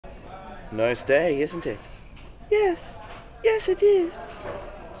Nice day, isn't it? Yes, yes it is.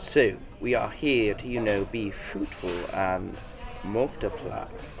 So, we are here to, be fruitful and multiply.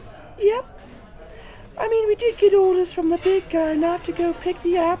 Yep. I mean, we did get orders from the big guy not to go pick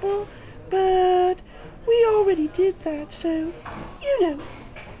the apple, but we already did that, so,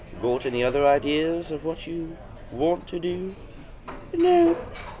 Got any other ideas of what you want to do? No.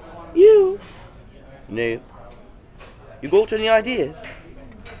 You. Nope. You got any ideas?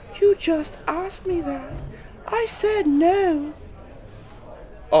 You just asked me that. I said no.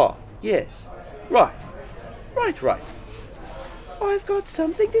 Ah, yes. Right. Right. I've got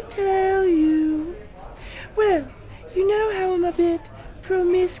something to tell you. Well, you know how I'm a bit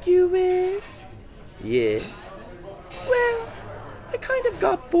promiscuous? Yes. Well, I kind of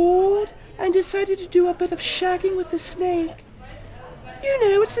got bored and decided to do a bit of shagging with the snake.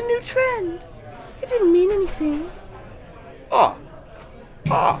 It's a new trend. It didn't mean anything. Ah,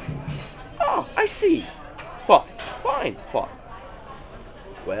 I see. Fine.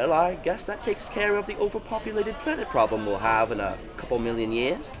 Well, I guess that takes care of the overpopulated planet problem we'll have in a couple million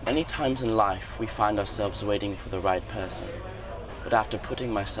years. Many times in life, we find ourselves waiting for the right person. But after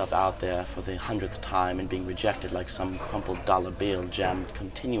putting myself out there for the 100th time and being rejected like some crumpled dollar bill jammed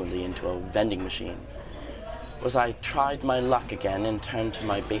continually into a vending machine, was I tried my luck again and turned to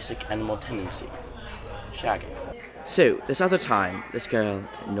my basic animal tendency, shagging. So, this other time, this girl,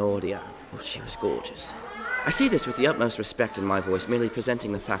 Nordia, she was gorgeous. I say this with the utmost respect in my voice, merely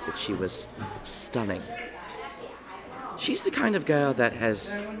presenting the fact that she was stunning. She's the kind of girl that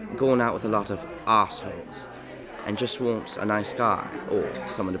has gone out with a lot of arseholes and just wants a nice guy or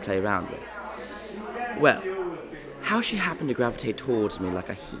someone to play around with. Well, how she happened to gravitate towards me like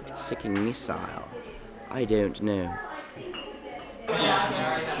a heat-seeking missile, I don't know.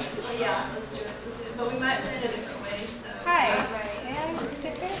 Yeah, let's do it. But we might put it a different way. So. Hi. May I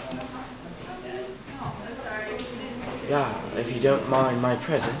sit there? Oh, I'm sorry. Yeah, if you don't mind my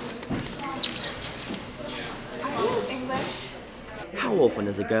presence. Are you English? How often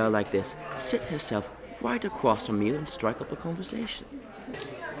does a girl like this sit herself right across from you and strike up a conversation?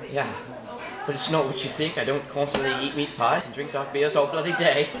 Yeah, but it's not what you think. I don't constantly eat meat pies and drink dark beers all bloody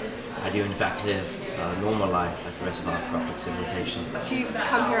day. I do in fact live a normal life like the rest of our corrupted civilization. Do you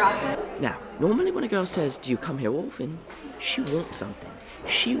come here often? Now, normally when a girl says, "Do you come here often?" she wants something.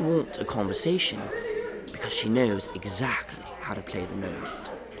 She wants a conversation because she knows exactly how to play the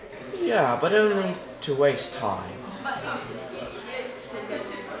moment. Yeah, but only to waste time.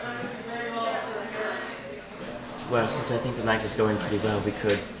 Well, since I think the night is going pretty well, we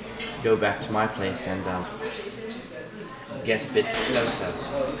could go back to my place and get a bit closer.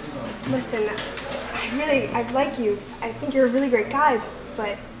 Listen, I like you. I think you're a really great guy,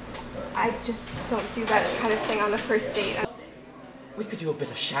 but I just don't do that kind of thing on the first date. We could do a bit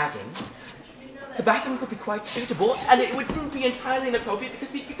of shagging. The bathroom could be quite suitable, and it wouldn't be entirely inappropriate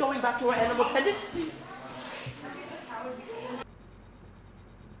because we'd be going back to our animal tendencies.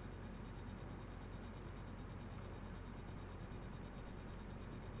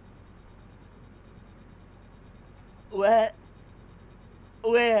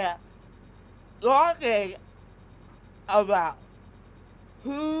 We're talking about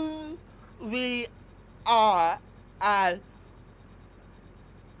who we are as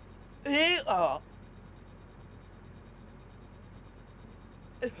people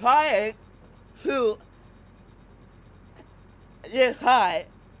trying to decide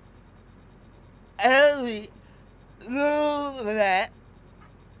every movement,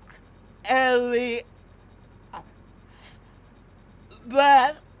 every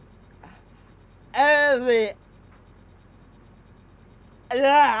breath, every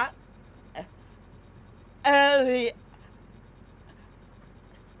laugh, every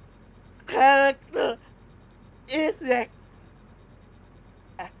characteristic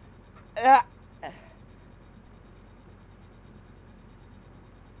that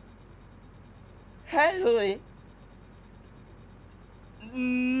actually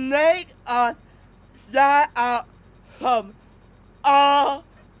make us stand out from all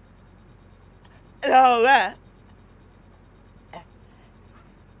the rest.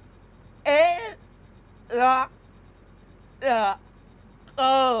 It's not the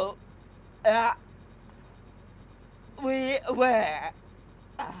clothes that we wear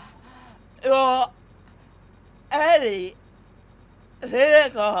or any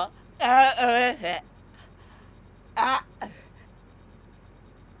physical characteristic that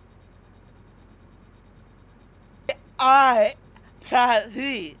I can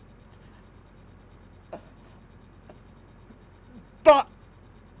see. But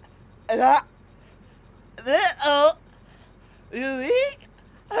that little unique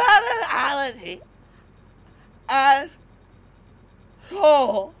personality and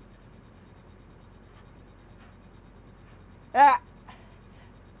soul. That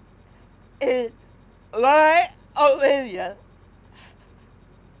is my opinion.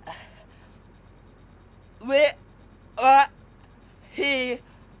 With what he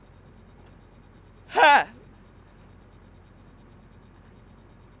has.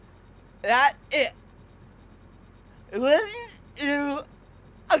 That's it. Wouldn't you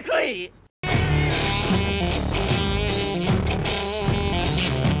agree?